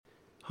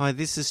Hi,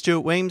 this is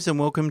Stuart Weems and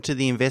welcome to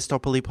the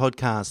Investopoly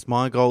podcast.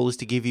 My goal is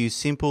to give you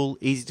simple,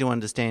 easy to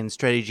understand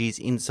strategies,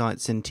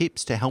 insights and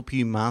tips to help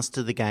you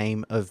master the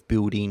game of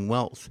building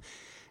wealth.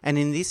 And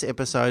in this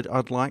episode,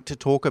 I'd like to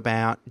talk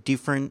about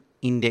different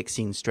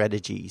indexing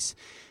strategies.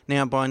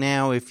 Now, by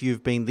now, if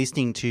you've been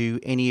listening to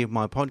any of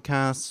my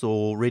podcasts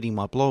or reading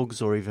my blogs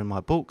or even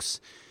my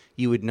books,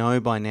 you would know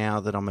by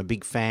now that I'm a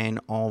big fan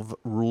of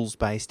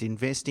rules-based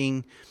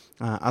investing,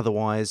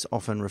 otherwise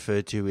often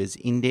referred to as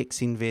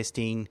index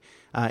investing.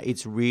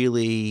 It's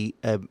really,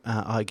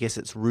 I guess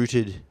it's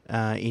rooted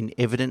in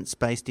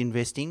evidence-based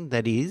investing,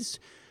 that is,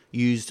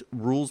 use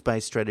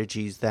rules-based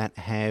strategies that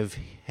have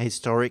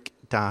historic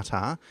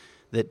data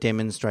that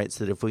demonstrates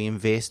that if we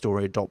invest or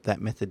adopt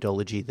that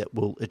methodology that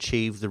will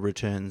achieve the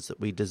returns that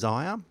we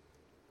desire,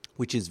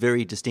 which is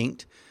very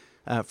distinct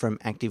from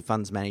active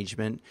funds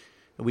management,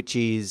 which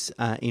is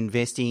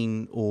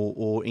investing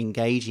or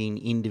engaging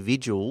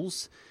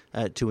individuals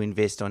to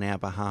invest on our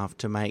behalf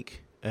to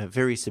make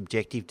very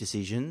subjective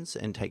decisions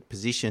and take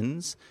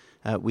positions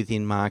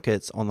within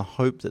markets on the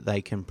hope that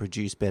they can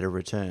produce better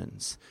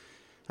returns.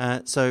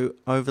 So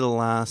over the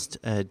last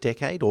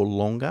decade or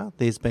longer,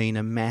 there's been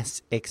a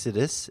mass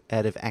exodus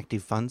out of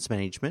active funds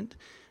management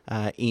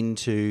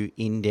into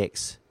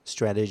index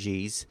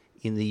strategies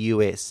in the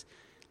US.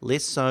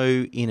 Less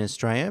so in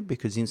Australia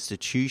because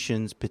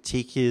institutions,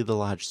 particularly the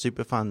large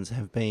super funds,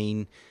 have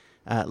been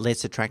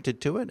less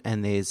attracted to it,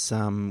 and there's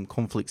some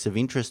conflicts of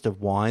interest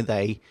of why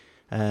they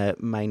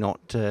may not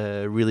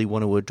really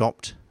want to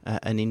adopt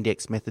an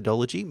index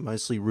methodology,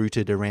 mostly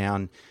rooted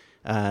around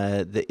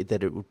that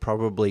it would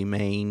probably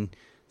mean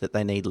that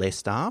they need less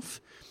staff.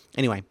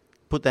 Anyway,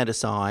 put that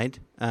aside.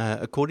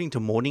 According to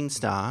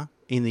Morningstar,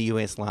 in the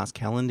US last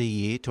calendar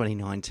year,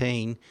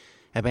 2019,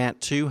 about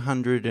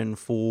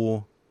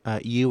 $204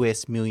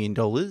 US million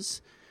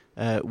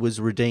was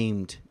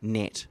redeemed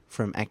net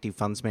from active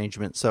funds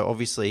management. So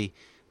obviously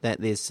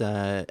that there's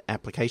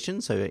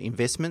applications, so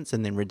investments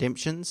and then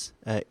redemptions.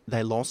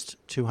 They lost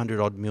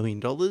 $200 million.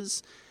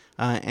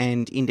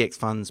 And index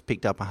funds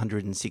picked up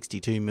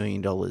 $162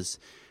 million.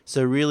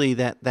 So really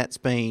that's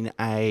been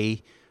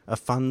a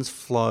funds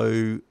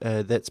flow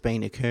that's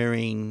been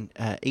occurring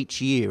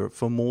each year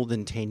for more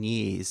than 10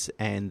 years.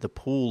 And the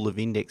pool of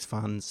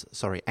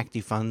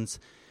active funds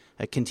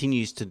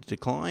continues to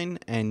decline,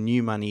 and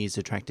new money is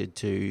attracted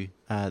to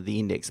the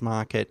index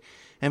market.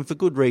 And for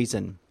good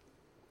reason,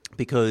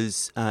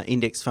 because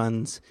index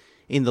funds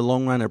in the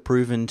long run are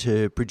proven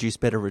to produce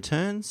better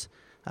returns.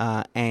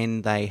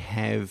 And they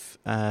have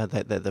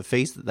the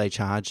fees that they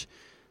charge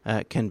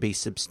can be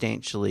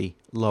substantially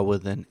lower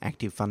than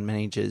active fund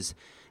managers.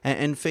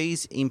 And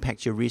fees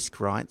impact your risk,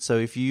 right? So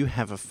if you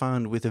have a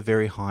fund with a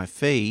very high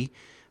fee,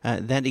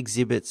 that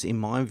exhibits, in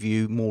my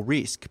view, more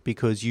risk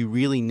because you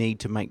really need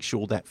to make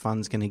sure that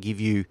fund's going to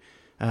give you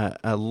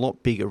a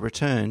lot bigger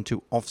return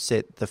to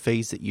offset the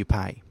fees that you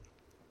pay.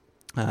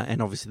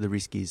 And obviously the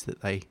risk is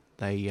that they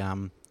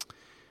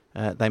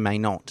may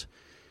not.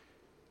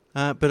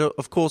 But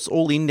of course,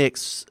 all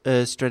index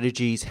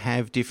strategies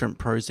have different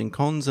pros and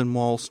cons, and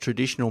whilst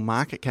traditional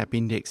market cap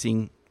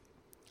indexing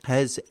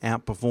has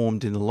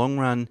outperformed in the long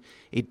run,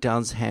 it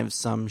does have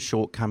some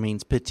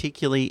shortcomings,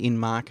 particularly in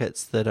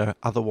markets that are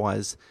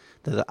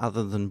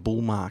other than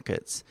bull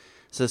markets.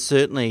 So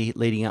certainly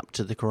leading up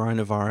to the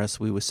coronavirus,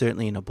 we were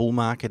certainly in a bull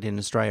market in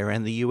Australia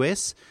and the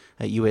US,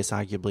 US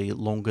arguably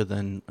longer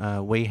than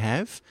we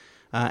have.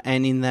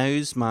 And in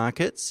those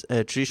markets,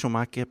 traditional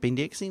market cap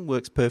indexing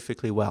works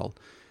perfectly well.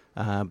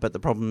 But the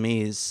problem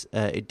is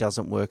it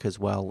doesn't work as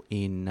well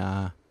in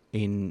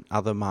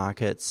other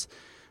markets.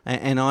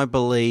 And I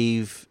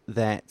believe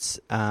that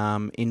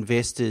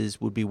investors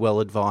would be well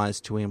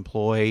advised to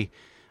employ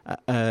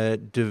a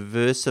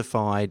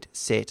diversified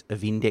set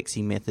of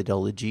indexing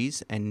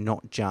methodologies and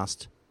not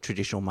just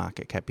traditional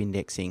market cap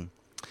indexing.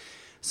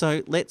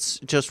 So let's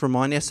just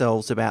remind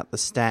ourselves about the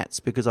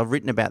stats, because I've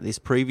written about this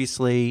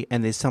previously,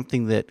 and there's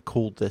something that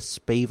called the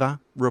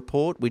SPIVA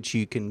report, which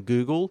you can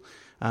Google.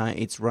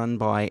 It's run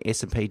by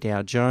S&P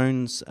Dow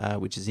Jones,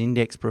 which is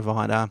index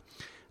provider,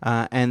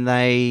 and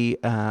they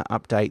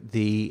update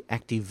the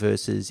active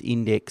versus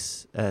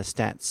index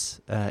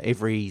stats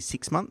every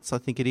 6 months, I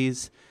think it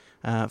is,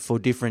 for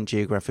different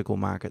geographical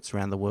markets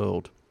around the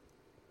world.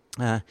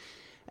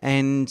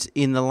 And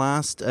in the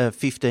last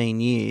 15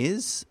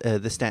 years, the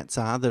stats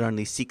are that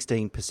only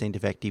 16%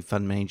 of active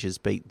fund managers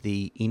beat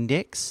the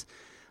index,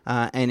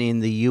 and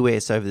in the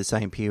US over the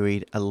same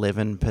period,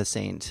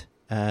 11%.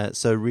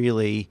 So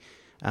really,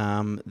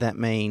 that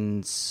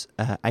means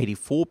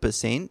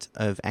 84%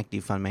 of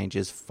active fund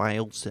managers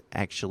failed to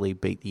actually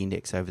beat the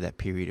index over that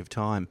period of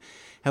time.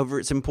 However,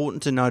 it's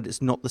important to note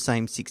it's not the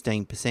same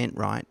 16%,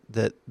 right?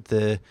 That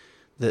the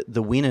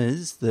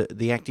winners,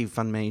 the active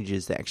fund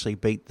managers that actually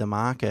beat the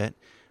market,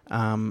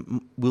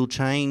 will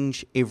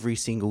change every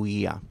single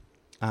year,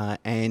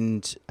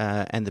 and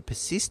the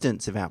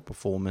persistence of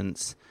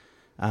outperformance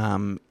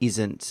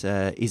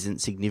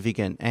isn't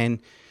significant. And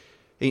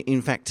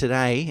In fact,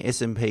 today,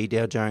 S&P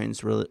Dow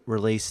Jones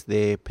released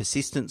their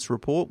persistence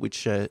report,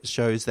 which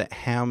shows that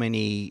how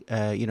many,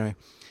 active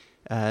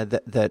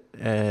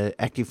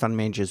fund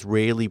managers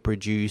rarely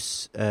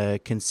produce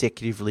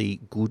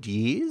consecutively good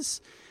years.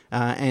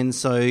 And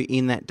so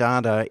in that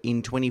data,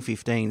 in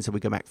 2015, so we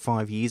go back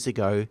 5 years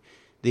ago,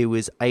 there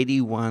was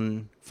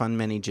 81 fund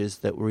managers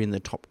that were in the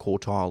top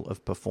quartile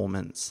of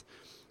performance.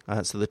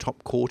 So the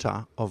top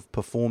quarter of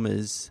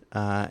performers,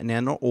 now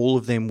not all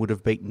of them would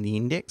have beaten the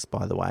index,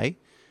 by the way,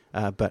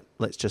 but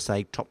let's just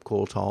say top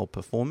quartile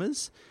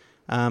performers.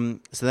 So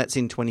that's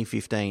in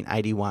 2015,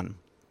 81.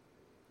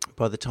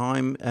 By the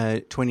time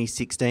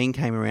 2016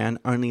 came around,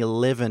 only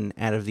 11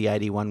 out of the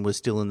 81 were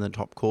still in the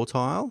top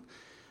quartile.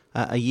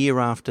 A year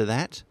after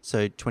that,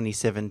 so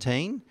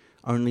 2017,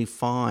 only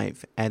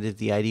 5 out of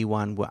the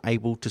 81 were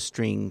able to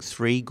string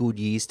 3 good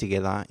years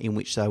together in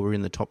which they were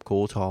in the top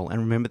quartile. And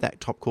remember, that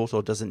top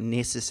quartile doesn't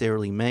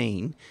necessarily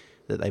mean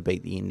that they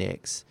beat the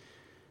index.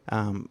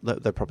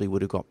 They probably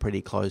would have got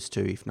pretty close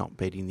to, if not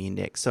beating the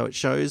index. So it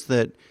shows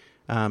that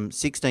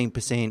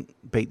 16%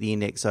 beat the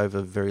index over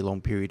a very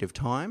long period of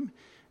time,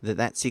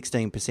 that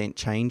 16%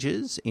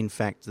 changes. In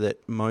fact,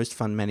 that most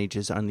fund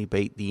managers only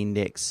beat the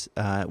index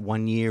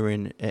 1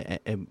 year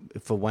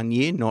for 1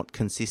 year, not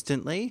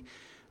consistently.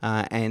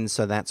 And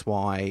so that's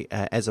why,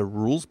 as a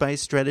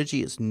rules-based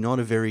strategy, it's not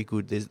a very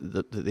good.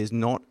 There's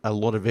not a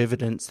lot of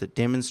evidence that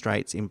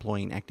demonstrates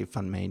employing active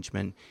fund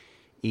management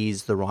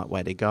is the right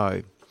way to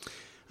go.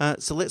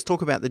 So let's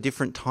talk about the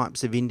different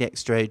types of index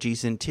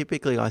strategies. And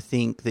typically, I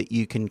think that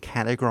you can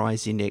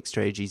categorize index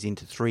strategies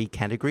into 3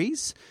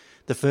 categories.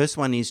 The first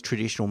one is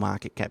traditional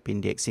market cap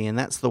indexing, and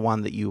that's the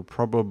one that you're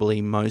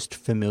probably most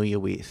familiar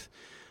with.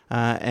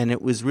 And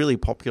it was really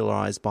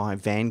popularized by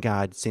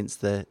Vanguard since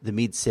the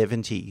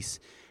mid-70s.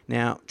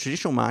 Now,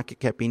 traditional market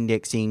cap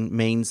indexing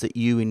means that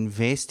you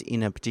invest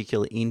in a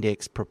particular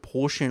index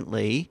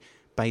proportionately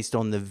based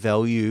on the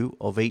value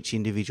of each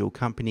individual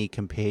company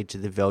compared to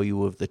the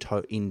value of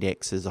the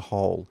index as a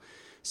whole.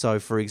 So,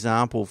 for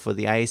example, for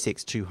the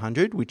ASX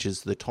 200, which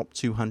is the top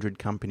 200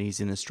 companies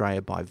in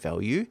Australia by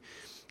value,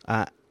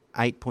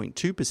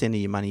 8.2% of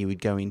your money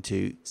would go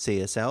into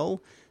CSL,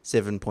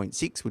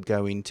 7.6% would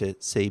go into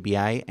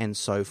CBA, and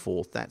so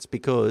forth. That's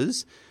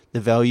because the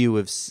value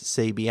of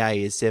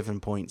CBA is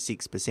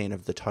 7.6%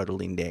 of the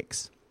total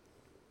index.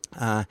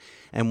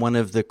 And one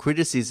of the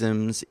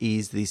criticisms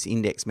is this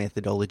index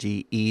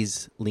methodology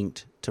is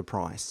linked to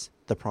price,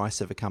 the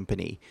price of a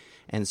company.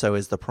 And so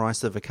as the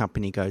price of a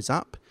company goes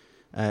up,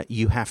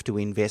 you have to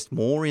invest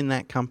more in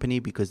that company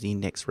because the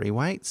index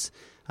reweights.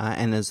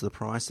 And as the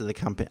price of a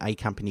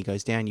company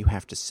goes down, you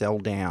have to sell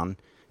down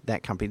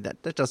that company.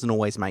 That doesn't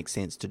always make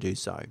sense to do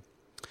so.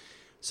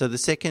 So the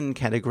second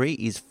category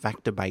is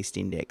factor-based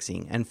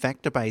indexing. And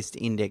factor-based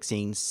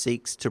indexing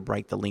seeks to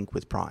break the link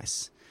with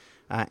price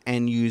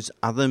and use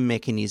other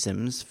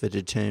mechanisms for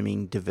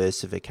determining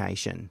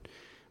diversification.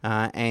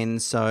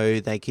 And so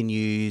they can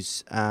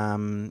use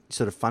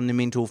sort of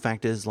fundamental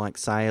factors like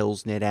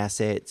sales, net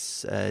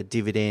assets,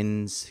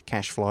 dividends,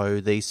 cash flow,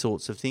 these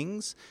sorts of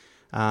things,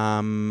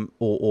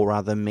 or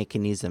other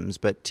mechanisms.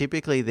 But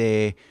typically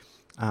they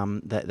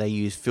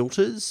use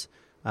filters,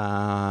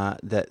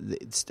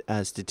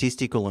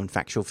 statistical and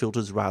factual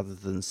filters rather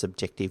than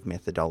subjective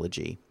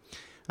methodology.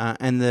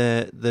 And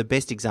the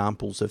best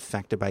examples of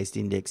factor-based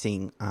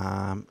indexing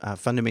are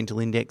fundamental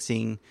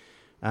indexing,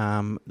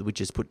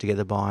 which is put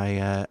together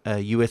by a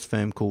US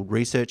firm called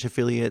Research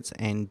Affiliates,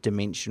 and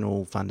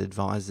Dimensional Fund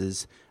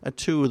Advisors are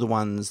two of the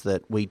ones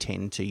that we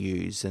tend to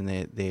use, and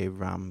they've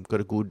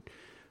got a good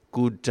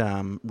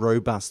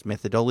robust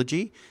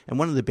methodology. And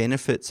one of the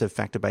benefits of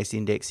factor-based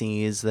indexing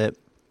is that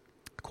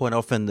quite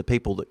often the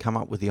people that come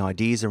up with the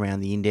ideas around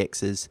the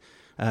indexes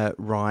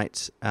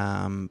write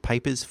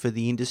papers for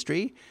the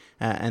industry,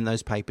 and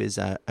those papers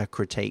are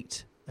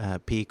critiqued,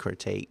 peer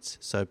critiqued.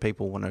 So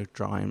people want to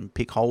try and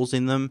pick holes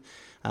in them,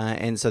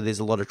 and so there's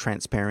a lot of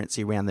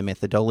transparency around the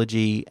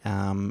methodology,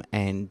 and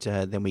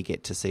then we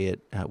get to see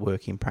it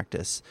work in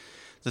practice.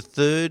 The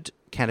third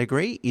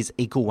category is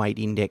equal weight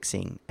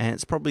indexing, and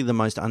it's probably the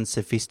most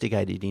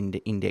unsophisticated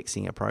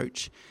indexing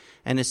approach.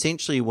 And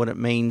essentially what it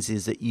means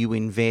is that you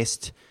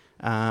invest,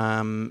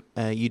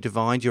 you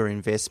divide your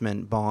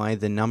investment by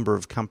the number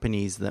of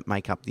companies that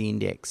make up the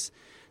index.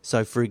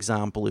 So, for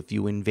example, if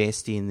you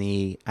invest in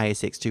the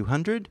ASX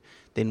 200,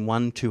 then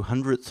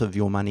 1/200th of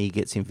your money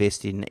gets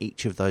invested in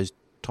each of those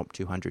top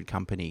 200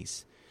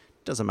 companies.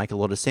 Doesn't make a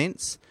lot of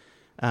sense,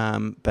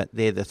 but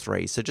they're the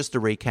 3. So just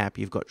to recap,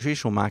 you've got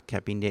traditional market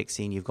cap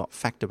indexing, you've got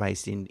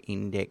factor-based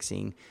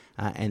indexing,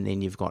 and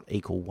then you've got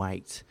equal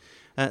weight.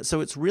 So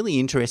it's really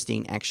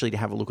interesting actually to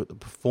have a look at the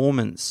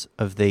performance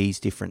of these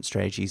different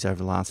strategies over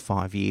the last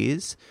 5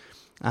 years.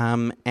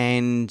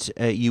 And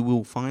you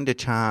will find a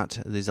chart.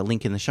 There's a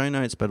link in the show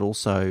notes, but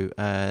also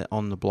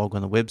on the blog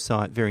on the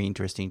website. Very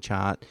interesting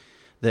chart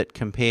that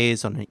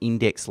compares on an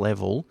index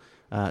level,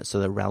 so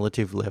the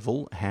relative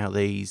level, how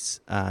these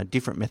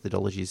different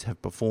methodologies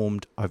have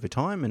performed over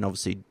time, and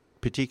obviously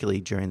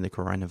particularly during the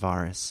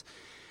coronavirus.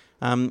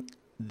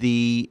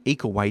 The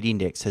equal weight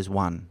index has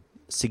won.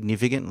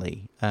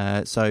 significantly.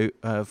 So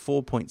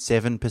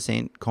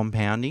 4.7%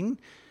 compounding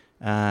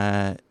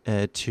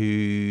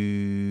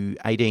to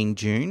 18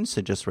 June,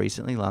 so just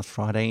recently, last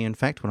Friday, in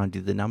fact, when I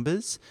did the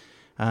numbers.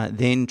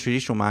 Then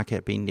traditional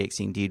market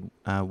indexing did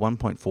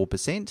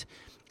 1.4%,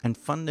 and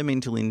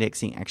fundamental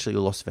indexing actually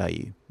lost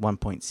value,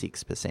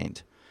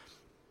 1.6%.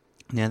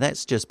 Now,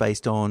 that's just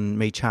based on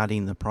me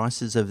charting the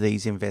prices of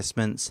these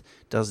investments,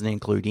 doesn't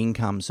include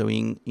income. So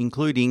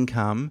include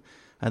income,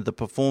 the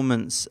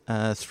performance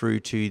through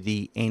to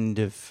the end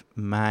of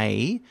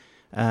May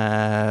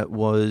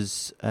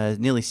was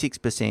nearly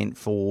 6%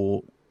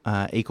 for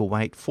equal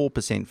weight,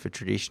 4% for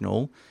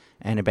traditional,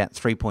 and about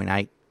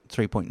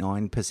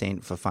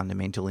 3.9% for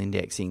fundamental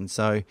indexing.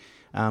 So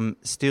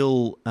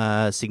still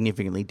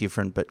significantly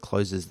different, but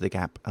closes the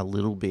gap a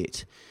little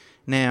bit.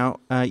 Now,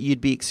 you'd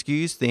be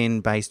excused then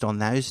based on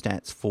those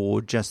stats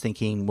for just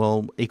thinking,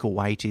 well, equal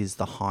weight is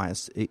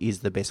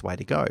the best way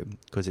to go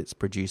because it's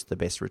produced the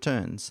best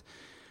returns.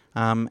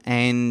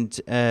 And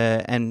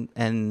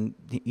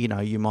you know,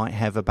 you might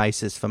have a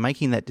basis for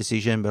making that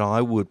decision, but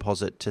I would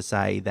posit to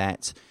say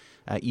that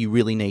you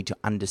really need to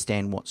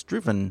understand what's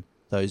driven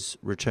those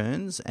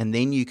returns, and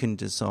then you can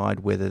decide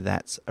whether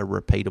that's a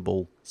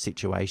repeatable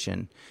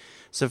situation.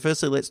 So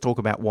firstly, let's talk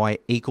about why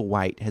equal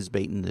weight has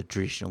beaten the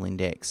traditional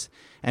index.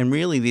 And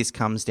really this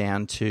comes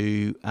down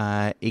to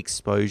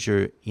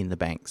exposure in the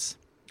banks,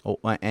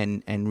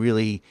 and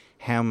really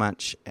how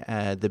much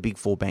the big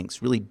four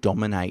banks really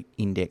dominate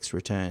index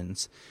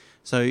returns.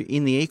 So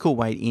in the equal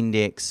weight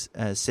index,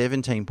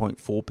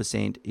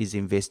 17.4% is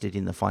invested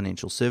in the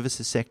financial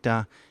services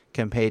sector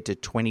compared to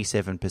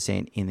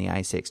 27% in the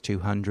ASX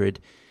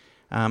 200.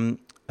 But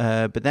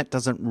that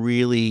doesn't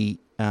really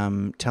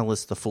tell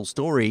us the full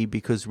story,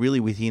 because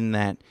really within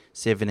that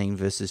 17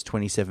 versus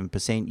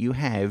 27%, you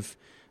have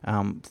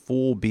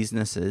four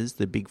businesses,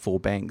 the big four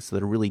banks,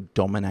 that are really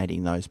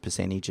dominating those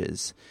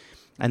percentages.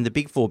 And the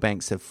big four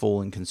banks have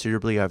fallen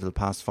considerably over the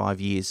past 5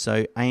 years.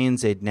 So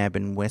ANZ, NAB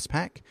and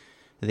Westpac,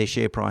 their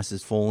share price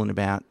has fallen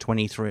about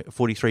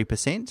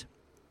 43%.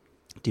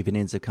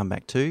 Dividends have come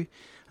back too.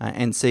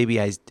 And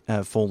CBA's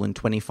fallen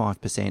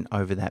 25%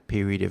 over that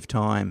period of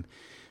time.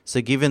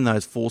 So given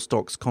those four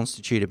stocks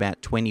constitute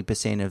about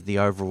 20% of the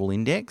overall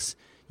index,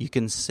 you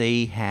can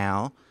see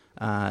how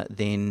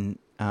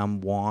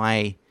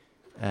why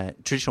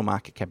traditional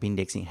market cap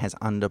indexing has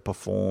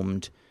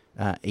underperformed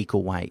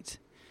equal weight.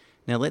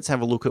 Now let's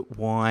have a look at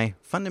why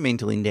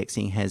fundamental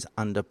indexing has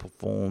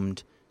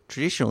underperformed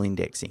traditional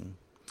indexing.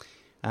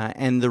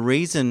 And the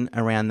reason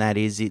around that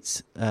is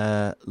it's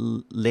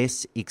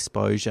less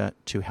exposure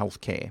to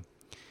healthcare.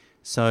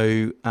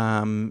 So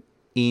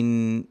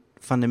in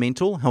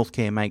fundamental,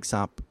 healthcare makes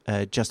up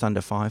just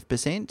under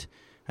 5%,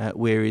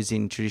 whereas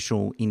in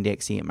traditional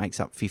indexing it makes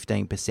up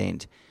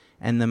 15%.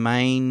 And the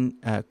main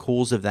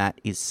cause of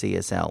that is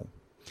CSL.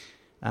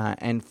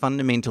 And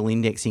fundamental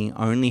indexing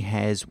only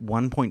has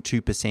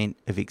 1.2%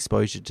 of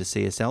exposure to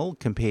CSL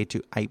compared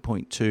to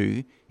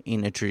 8.2%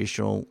 in a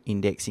traditional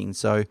indexing.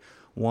 So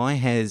why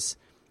has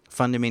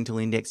fundamental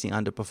indexing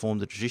underperformed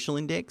the traditional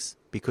index?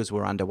 Because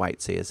we're underweight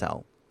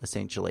CSL,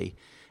 essentially.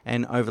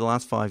 And over the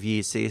last 5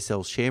 years,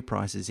 CSL's share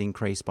price has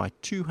increased by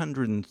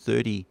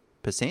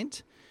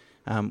 230%,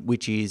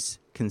 which is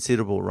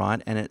considerable,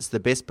 right? And it's the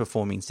best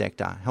performing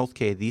sector.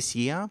 Healthcare this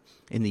year,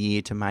 in the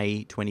year to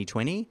May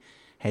 2020,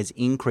 has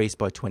increased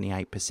by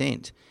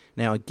 28%.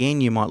 Now,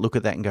 again, you might look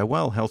at that and go,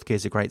 well, healthcare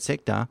is a great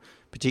sector,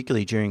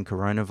 particularly during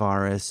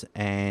coronavirus,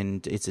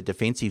 and it's a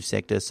defensive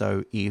sector,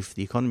 so if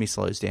the economy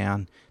slows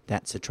down,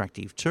 that's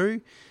attractive too.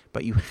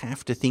 But you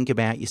have to think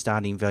about your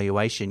starting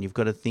valuation. You've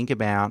got to think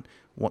about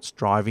what's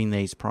driving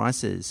these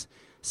prices.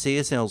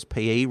 CSL's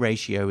PE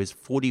ratio is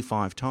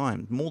 45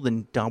 times, more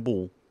than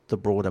double the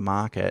broader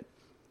market.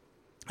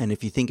 And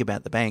if you think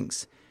about the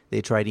banks,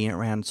 they're trading at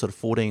around sort of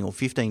 14 or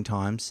 15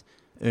 times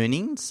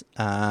earnings,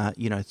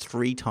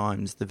 3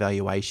 times the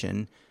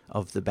valuation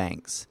of the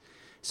banks.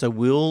 So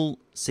will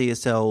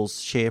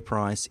CSL's share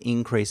price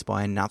increase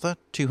by another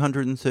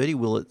 230?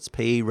 Will its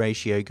PE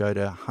ratio go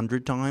to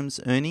 100 times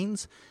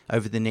earnings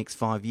over the next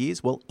 5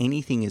 years? Well,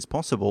 anything is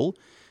possible.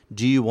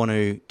 Do you want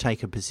to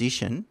take a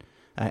position,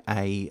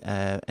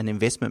 an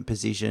investment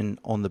position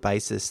on the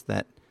basis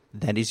that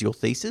is your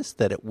thesis,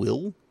 that it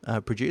will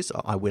produce?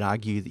 I would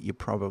argue that you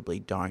probably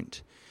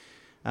don't.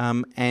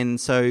 And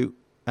so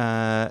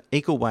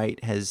equal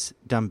weight has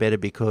done better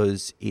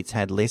because it's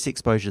had less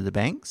exposure to the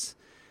banks,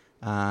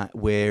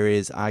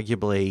 whereas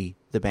arguably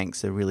the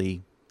banks are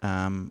really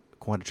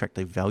quite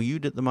attractively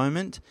valued at the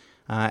moment,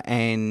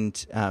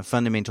 and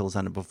fundamentals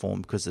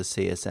underperformed because of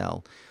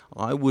CSL.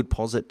 I would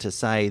posit to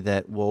say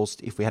that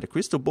whilst if we had a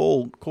crystal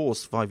ball, of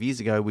course, 5 years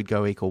ago we'd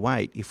go equal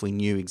weight if we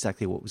knew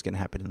exactly what was going to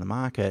happen in the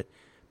market,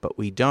 but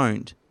we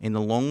don't. In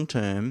the long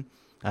term,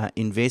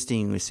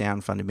 investing with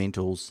sound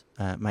fundamentals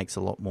makes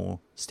a lot more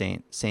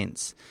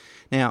sense.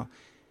 Now,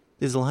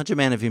 there's a large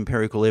amount of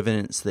empirical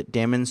evidence that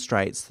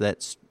demonstrates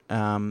that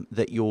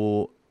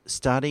your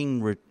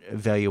starting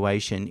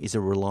valuation is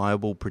a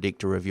reliable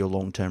predictor of your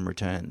long-term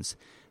returns.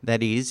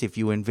 That is, if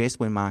you invest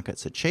when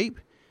markets are cheap,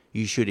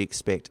 you should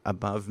expect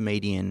above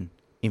median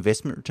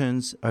investment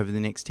returns over the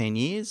next 10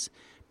 years.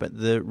 But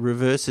the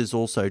reverse is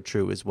also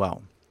true as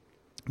well.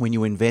 When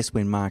you invest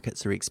when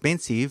markets are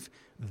expensive,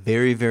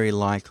 very, very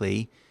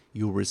likely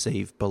you'll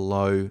receive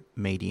below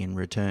median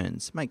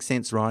returns. Makes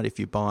sense, right? If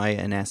you buy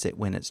an asset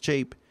when it's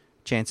cheap,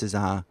 chances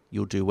are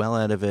you'll do well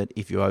out of it.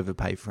 If you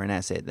overpay for an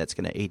asset, that's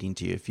going to eat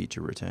into your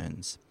future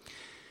returns.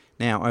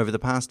 Now, over the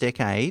past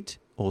decade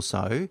or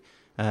so,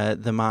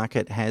 the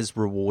market has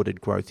rewarded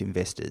growth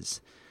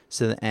investors.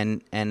 So,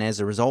 and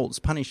as a result, it's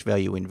punished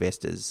value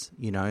investors.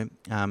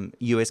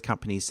 US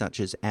companies such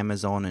as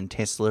Amazon and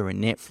Tesla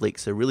and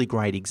Netflix are really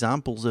great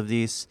examples of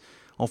this,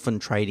 often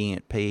trading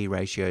at PE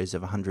ratios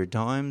of 100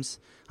 times.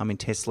 I mean,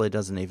 Tesla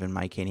doesn't even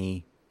make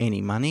any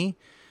money.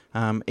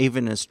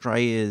 Even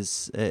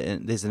Australia's,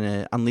 there's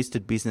an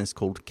unlisted business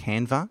called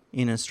Canva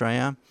in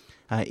Australia.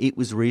 It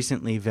was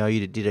recently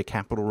valued, it did a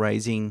capital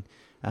raising,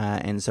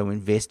 and so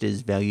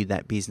investors valued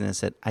that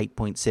business at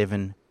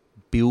 $8.7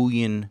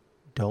 billion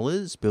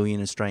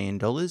Australian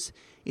dollars.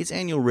 Its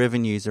annual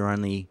revenues are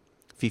only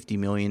 $50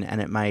 million,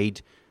 and it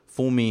made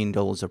 $4 million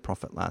of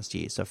profit last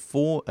year. So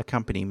for a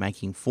company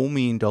making $4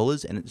 million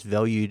and it's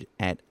valued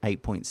at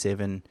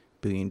 $8.7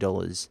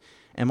 billion.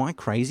 Am I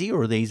crazy,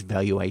 or are these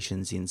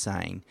valuations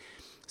insane?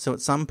 So at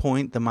some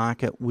point, the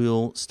market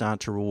will start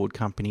to reward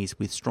companies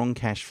with strong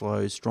cash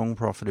flows, strong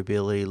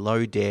profitability,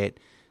 low debt,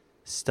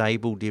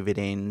 stable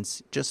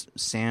dividends, just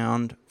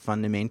sound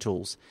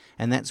fundamentals.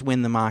 And that's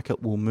when the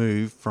market will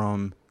move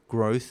from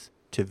growth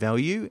to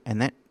value,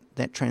 and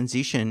that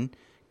transition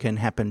can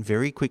happen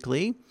very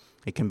quickly.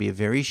 It can be a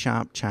very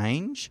sharp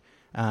change,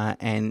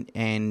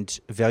 and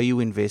value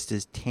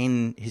investors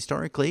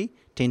historically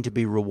tend to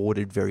be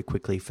rewarded very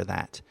quickly for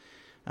that.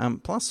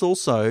 Plus,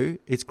 also,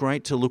 it's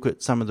great to look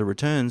at some of the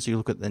returns. You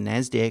look at the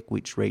Nasdaq,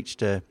 which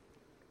reached an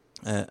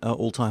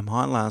all-time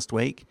high last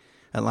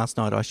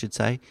night, I should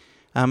say.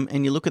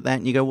 And you look at that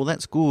and you go, well,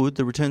 that's good.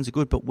 The returns are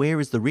good, but where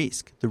is the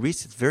risk? The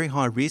risk is very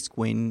high risk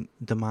when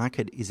the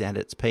market is at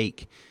its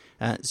peak.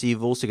 So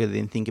you've also got to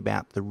then think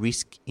about the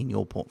risk in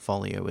your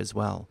portfolio as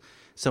well.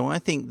 So I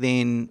think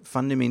then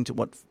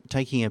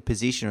taking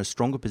a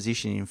stronger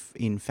position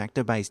in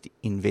factor-based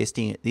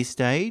investing at this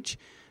stage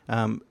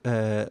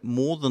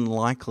more than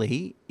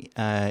likely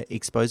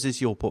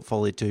exposes your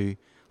portfolio to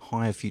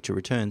higher future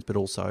returns, but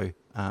also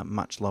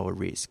much lower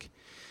risk.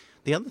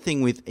 The other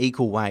thing with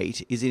equal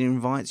weight is it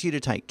invites you to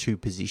take two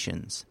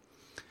positions.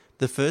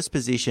 The first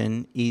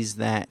position is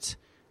that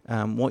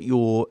what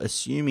you're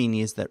assuming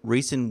is that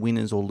recent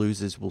winners or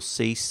losers will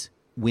cease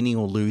winning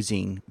or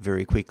losing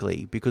very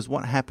quickly, because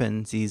what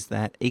happens is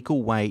that the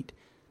equal weight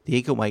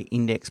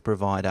index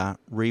provider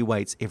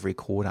reweights every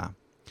quarter.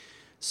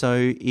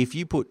 So if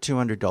you put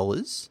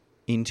 $200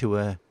 into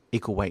a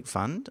equal weight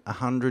fund,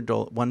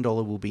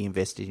 $100 will be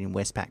invested in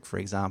Westpac, for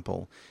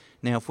example.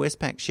 Now, if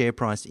Westpac's share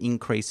price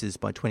increases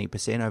by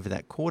 20% over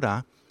that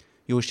quarter,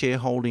 your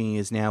shareholding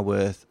is now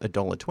worth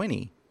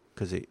 $1.20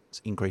 because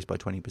it's increased by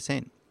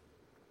 20%.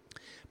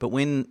 But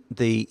when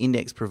the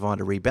index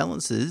provider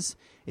rebalances,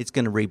 it's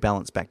going to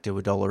rebalance back to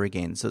 $1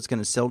 again. So it's going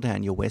to sell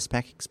down your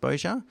Westpac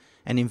exposure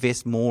and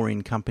invest more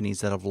in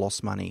companies that have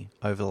lost money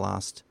over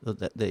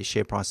the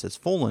share price has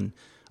fallen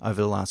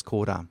over the last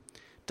quarter.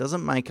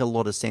 Doesn't make a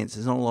lot of sense.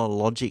 There's not a lot of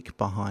logic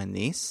behind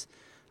this.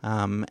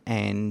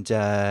 And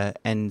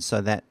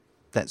so that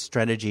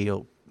strategy,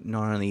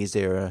 not only is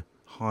there a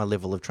high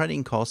level of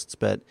trading costs,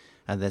 but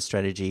that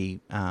strategy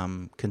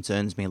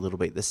concerns me a little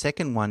bit. The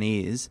second one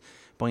is,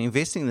 by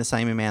investing the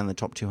same amount in the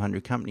top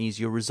 200 companies,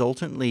 you're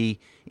resultantly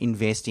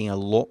investing a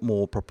lot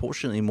more,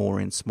 proportionally more,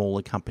 in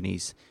smaller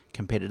companies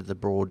compared to the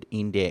broad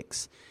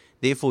index.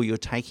 Therefore, you're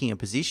taking a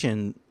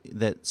position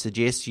that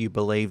suggests you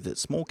believe that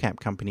small cap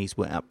companies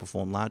will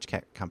outperform large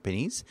cap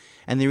companies,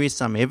 and there is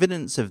some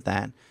evidence of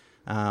that.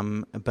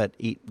 But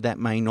that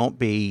may not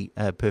be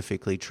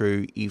perfectly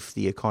true if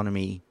the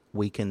economy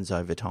weakens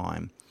over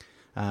time.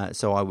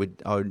 So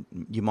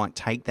you might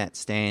take that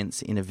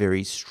stance in a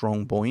very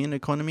strong, buoyant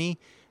economy,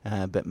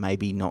 but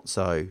maybe not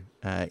so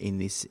in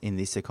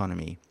this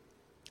economy.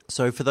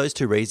 So for those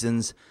two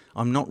reasons,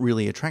 I'm not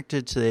really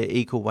attracted to the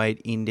equal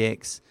weight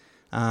index.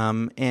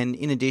 And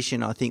in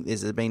addition, I think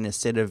there's been a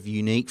set of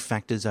unique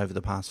factors over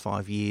the past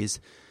 5 years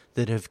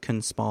that have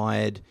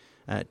conspired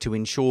to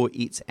ensure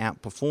it's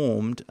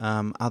outperformed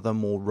other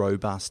more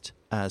robust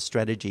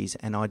strategies,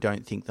 and I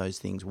don't think those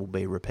things will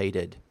be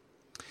repeated.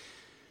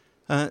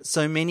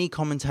 So many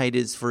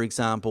commentators, for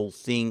example,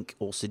 think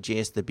or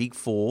suggest the Big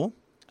Four,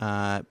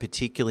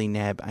 particularly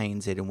NAB,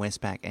 ANZ and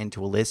Westpac, and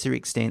to a lesser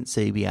extent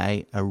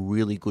CBA, are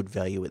really good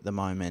value at the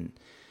moment.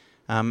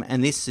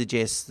 And this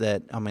suggests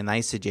that,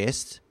 they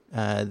suggest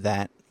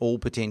that all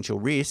potential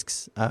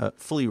risks are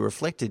fully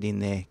reflected in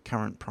their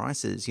current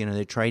prices.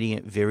 They're trading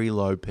at very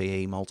low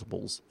PE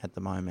multiples at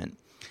the moment.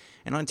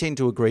 And I tend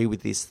to agree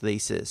with this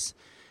thesis.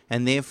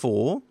 And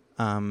therefore,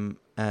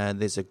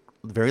 there's a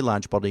very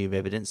large body of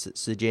evidence that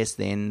suggests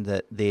then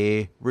that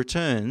their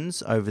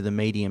returns over the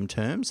medium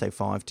term, say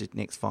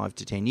next 5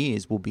 to 10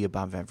 years, will be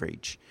above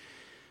average.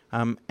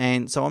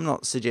 And so I'm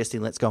not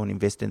suggesting let's go and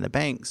invest in the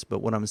banks, but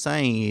what I'm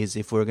saying is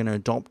if we're going to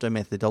adopt a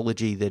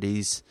methodology that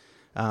is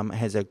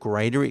has a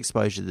greater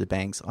exposure to the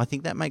banks, I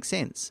think that makes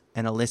sense,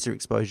 and a lesser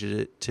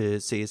exposure to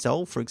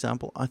CSL, for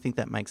example, I think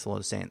that makes a lot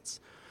of sense.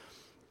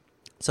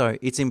 So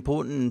it's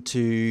important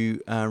to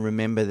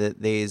remember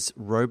that there's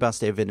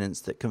robust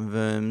evidence that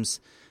confirms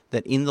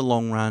that in the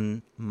long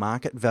run,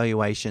 market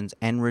valuations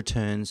and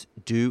returns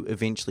do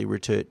eventually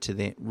revert to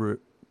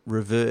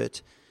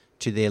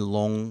their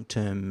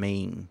long-term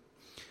mean.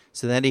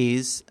 So that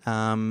is,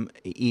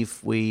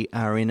 if we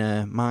are in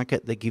a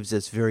market that gives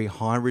us very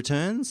high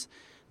returns,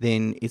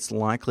 then it's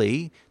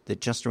likely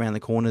that just around the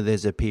corner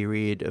there's a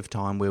period of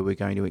time where we're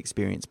going to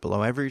experience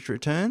below average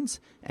returns,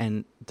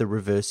 and the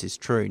reverse is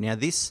true. Now,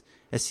 this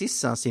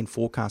assists us in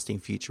forecasting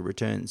future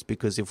returns,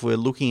 because if we're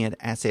looking at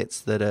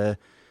assets that are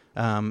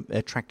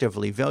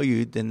attractively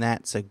valued, then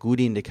that's a good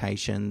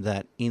indication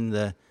that in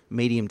the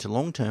medium to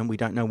long term, we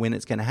don't know when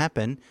it's going to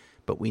happen,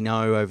 but we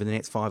know over the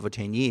next 5 or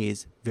 10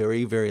 years,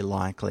 very, very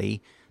likely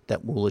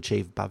that we'll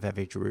achieve above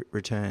average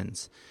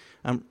returns.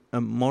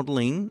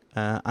 Modelling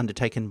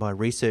undertaken by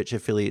research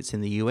affiliates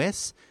in the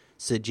US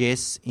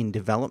suggests in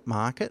developed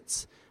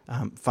markets,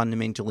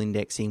 fundamental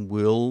indexing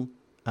will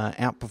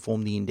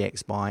outperform the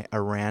index by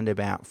around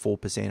about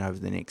 4% over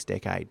the next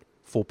decade,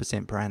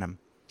 4% per annum.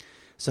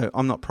 So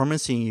I'm not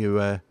promising you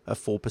a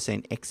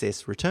 4%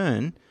 excess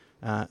return,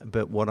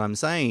 but what I'm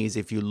saying is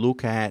if you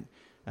look at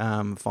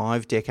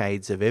 5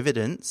 decades of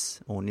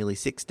evidence, or nearly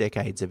 6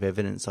 decades of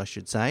evidence, I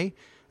should say,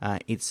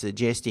 it's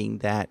suggesting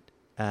that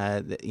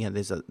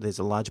there's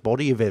a large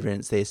body of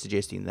evidence there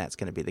suggesting that's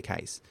going to be the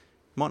case.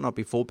 Might not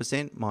be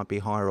 4%, might be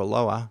higher or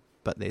lower,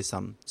 but there's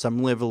some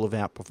level of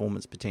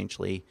outperformance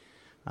potentially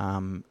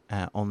on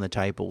the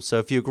table. So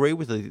if you agree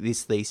with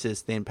this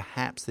thesis, then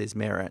perhaps there's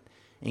merit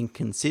in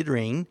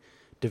considering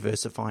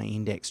diversifying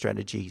index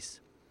strategies.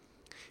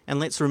 And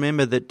let's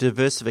remember that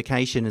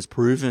diversification has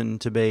proven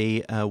to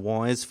be a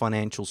wise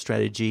financial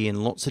strategy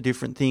in lots of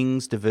different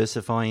things.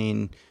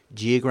 Diversifying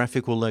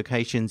geographical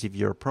locations if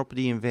you're a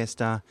property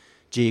investor,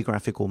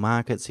 geographical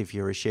markets if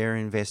you're a share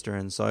investor,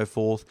 and so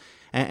forth.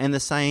 And the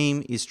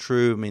same is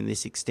true,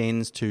 this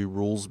extends to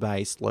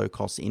rules-based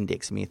low-cost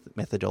index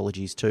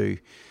methodologies too.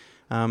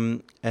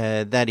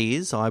 That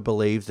is, I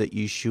believe that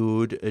you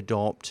should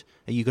adopt,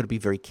 you've got to be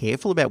very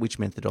careful about which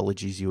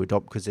methodologies you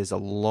adopt, because there's a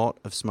lot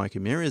of smoke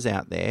and mirrors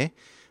out there,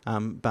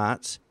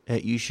 but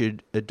you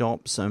should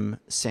adopt some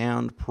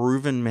sound,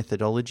 proven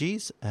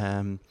methodologies,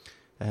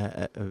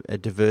 a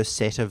diverse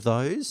set of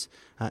those,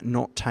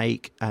 not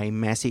take a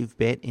massive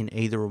bet in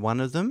either one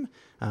of them,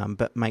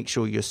 but make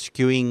sure you're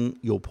skewing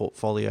your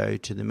portfolio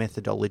to the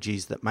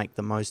methodologies that make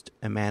the most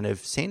amount of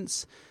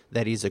sense,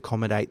 that is,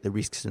 accommodate the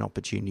risks and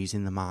opportunities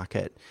in the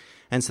market.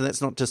 And so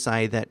that's not to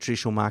say that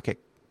traditional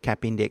market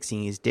cap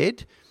indexing is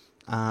dead.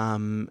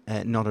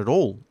 Not at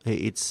all.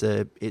 It's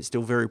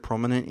still very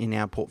prominent in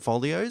our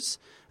portfolios.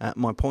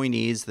 My point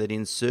is that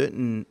in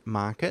certain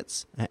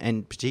markets,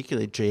 and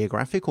particularly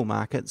geographical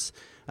markets,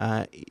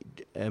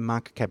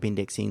 market cap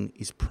indexing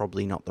is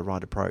probably not the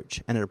right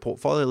approach. And at a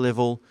portfolio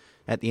level,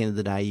 at the end of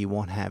the day, you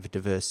want to have a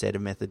diverse set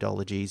of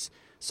methodologies.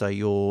 So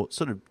you're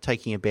sort of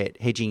taking a bet,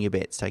 hedging your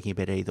bets, taking a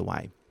bet either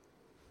way.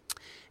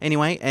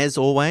 Anyway, as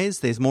always,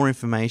 there's more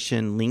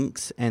information,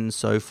 links and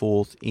so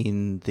forth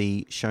in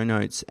the show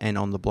notes and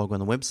on the blog on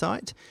the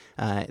website.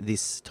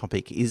 This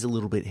topic is a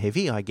little bit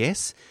heavy, I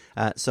guess.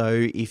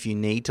 So if you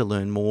need to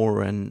learn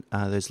more and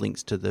those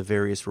links to the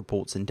various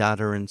reports and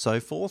data and so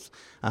forth,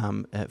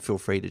 feel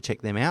free to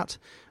check them out.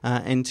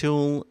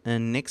 Until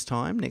next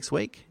time, next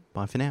week,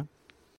 bye for now.